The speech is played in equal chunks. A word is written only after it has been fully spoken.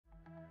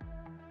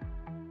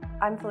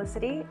I'm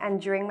Felicity, and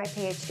during my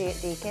PhD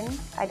at Deakin,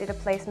 I did a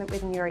placement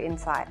with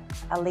Neuro-Insight,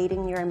 a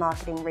leading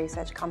neuromarketing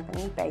research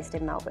company based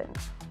in Melbourne.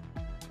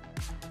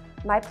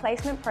 My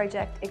placement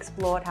project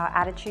explored how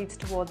attitudes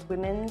towards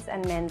women's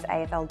and men's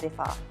AFL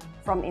differ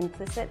from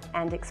implicit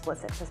and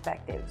explicit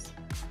perspectives.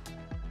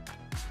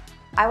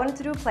 I wanted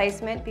to do a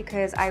placement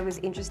because I was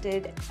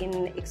interested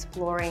in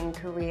exploring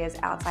careers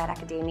outside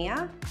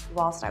academia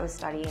whilst I was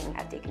studying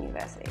at Deakin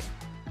University.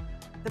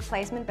 The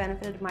placement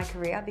benefited my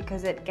career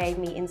because it gave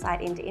me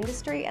insight into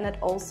industry, and it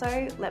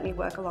also let me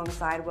work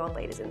alongside world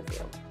leaders in the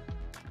field.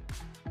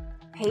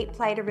 Pete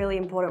played a really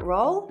important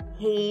role.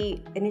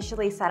 He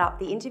initially set up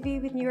the interview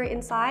with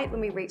Neuro-Insight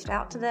when we reached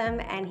out to them,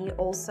 and he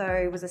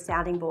also was a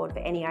sounding board for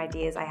any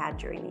ideas I had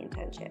during the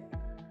internship.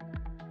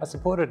 I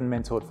supported and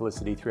mentored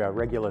Felicity through our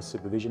regular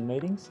supervision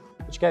meetings,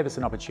 which gave us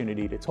an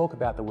opportunity to talk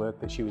about the work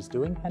that she was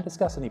doing and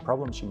discuss any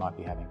problems she might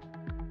be having.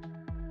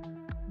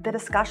 The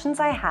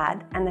discussions I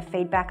had and the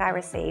feedback I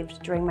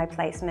received during my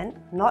placement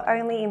not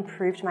only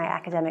improved my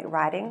academic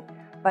writing,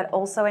 but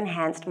also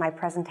enhanced my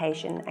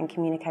presentation and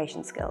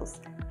communication skills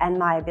and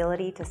my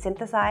ability to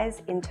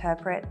synthesize,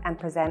 interpret, and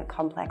present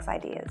complex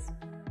ideas.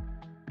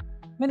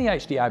 Many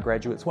HDR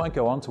graduates won't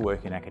go on to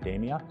work in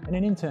academia, and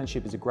an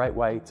internship is a great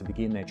way to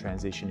begin their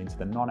transition into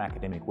the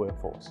non-academic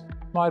workforce.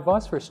 My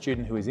advice for a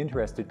student who is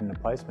interested in a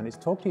placement is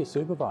talk to your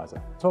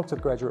supervisor. Talk to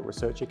the Graduate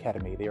Research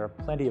Academy. There are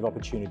plenty of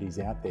opportunities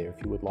out there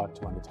if you would like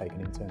to undertake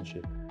an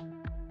internship.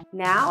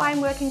 Now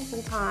I'm working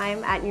some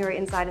time at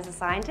Neuro-Insight as a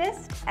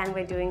scientist, and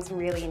we're doing some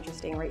really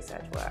interesting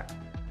research work.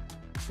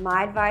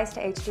 My advice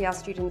to HDR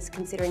students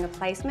considering a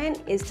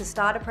placement is to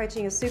start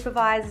approaching your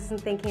supervisors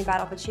and thinking about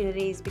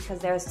opportunities, because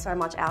there is so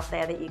much out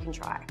there that you can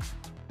try.